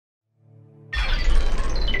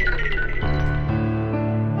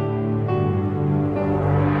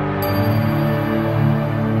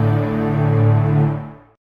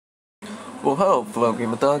Well, hello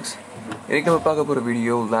Gamer Thugs. Today we back up with a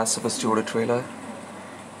video Last of Us 2 trailer.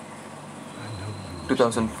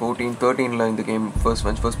 2014-13 la இந்த game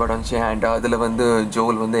first part ஆச்சு and அதுல வந்து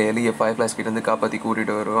Joel வந்து Ellie Five Flash கிட்ட இருந்து காப்பாத்தி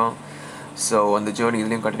கூட்டிட்டு வருவான். So அந்த journey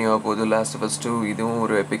இதுலயும் கண்டினியூ ஆக போகுது. Last of Us 2 இதுவும்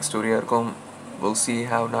ஒரு epic ஸ்டோரியா இருக்கும். We'll see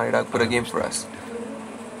how Naughty Dog put a game for us.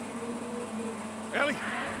 Ellie.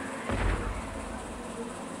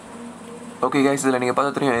 Okay guys, இதுல நீங்க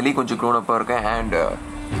பார்த்தா தெரியும் Ellie கொஞ்சம் grown up இருக்கா and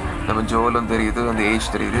நம்ம ஜோலும் தெரியுது அந்த ஏஜ்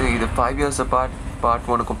தெரியுது இது 5 years apart part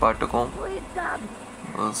 1க்கும் part 2க்கும்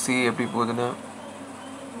we'll see எப்படி போகுதுன்னு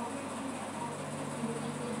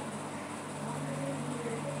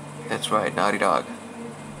that's right Naughty Dog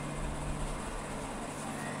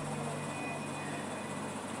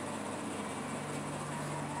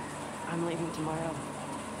I'm leaving tomorrow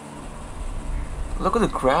look at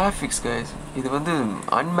the graphics guys இது வந்து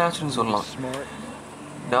unmatched னு சொல்லலாம்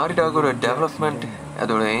Naughty Dog ஒரு development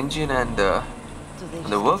அதோட engine and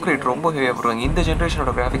the work rate ரொம்ப ஹெவியா போறாங்க இந்த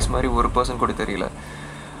ஜெனரேஷனோட graphics மாதிரி ஒரு person கூட தெரியல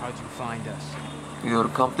இது ஒரு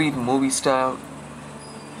complete movie style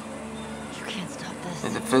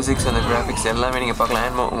and the physics and the graphics எல்லாமே நீங்க பார்க்கலாம்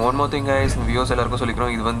and one more thing guys viewers எல்லாருக்கும்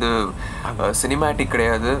சொல்லிக்கிறோம் இது வந்து cinematic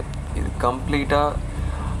கிடையாது இது கம்ப்ளீட்டா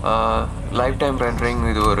lifetime rendering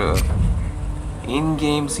இது ஒரு in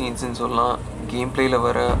game scenes னு சொல்லலாம் gameplay la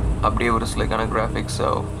vara அப்படியே ஒரு சிலக்கான graphics so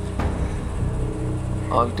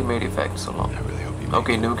ultimate effects சொல்லலாம்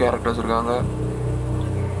okay new characters இருக்காங்க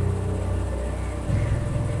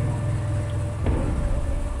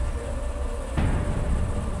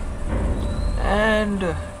and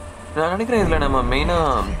நான் நினைக்கிறேன் இதுல நம்ம மெயினா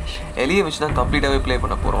எலியை வச்சு தான் கம்ப்ளீட்டாவே ப்ளே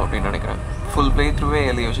பண்ண போறோம் அப்படின்னு நினைக்கிறேன் ஃபுல் ப்ளே த்ரூவே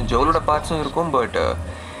எலியை வச்சு ஜோலோட பார்ட்ஸும் இருக்கும் பட்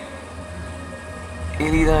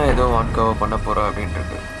எலி தான் ஏதோ அன்கவர் பண்ண போறா அப்படின்னு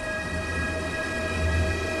இருக்கு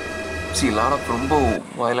see a lot of rumbo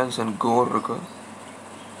violence and gore irukku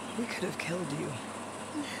we could have killed you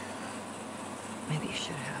maybe you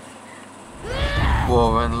should have whoa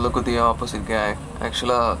and look at the opposite guy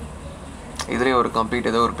actually idhile or complete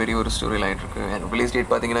edo or peri or story line irukku and release date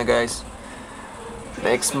pathina guys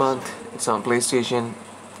next month it's on PlayStation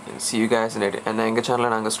and see you guys in it and enga channel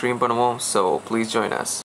la naanga stream பண்ணுவோம் so please join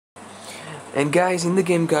us and guys in the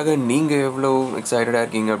game kaga neenga evlo excited ah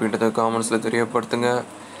irkeenga அப்படின்றத comments la theriyapadthunga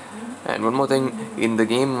and one more thing in the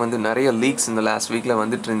game வந்து நிறைய leaks in the last weekல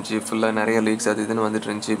வந்துட்டு இருந்துச்சு ஃபுல்லா நிறைய leaks அது இதுன்னு வந்துட்டு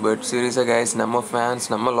இருந்துச்சு பட் சீரியஸா guys நம்ம fans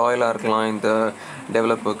நம்ம லாயலா இருக்கலாம் இந்த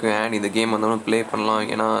டெவலப்பருக்கு and இந்த கேம் வந்து ப்ளே பண்ணலாம்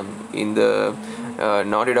ஏன்னா இந்த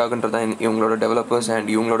Naughty Dogன்றத இவங்களோட டெவலப்பர்ஸ் and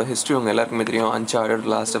இவங்களோட ஹிஸ்டரி உங்க எல்லாருக்குமே தெரியும் Uncharted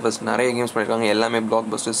Last of Us நிறைய கேம்ஸ் பண்ணிருக்காங்க எல்லாமே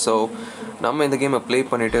பிளாக்பஸ்டர்ஸ் ஸோ நம்ம இந்த கேமை ப்ளே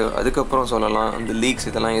பண்ணிட்டு அதுக்கப்புறம் சொல்லலாம் அந்த லீக்ஸ்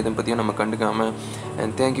இதெல்லாம் எதை பற்றியும் நம்ம கண்டுக்காம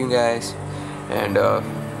and thank you guys and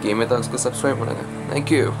Gamer Thugs subscribe பண்ணுங்க thank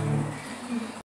you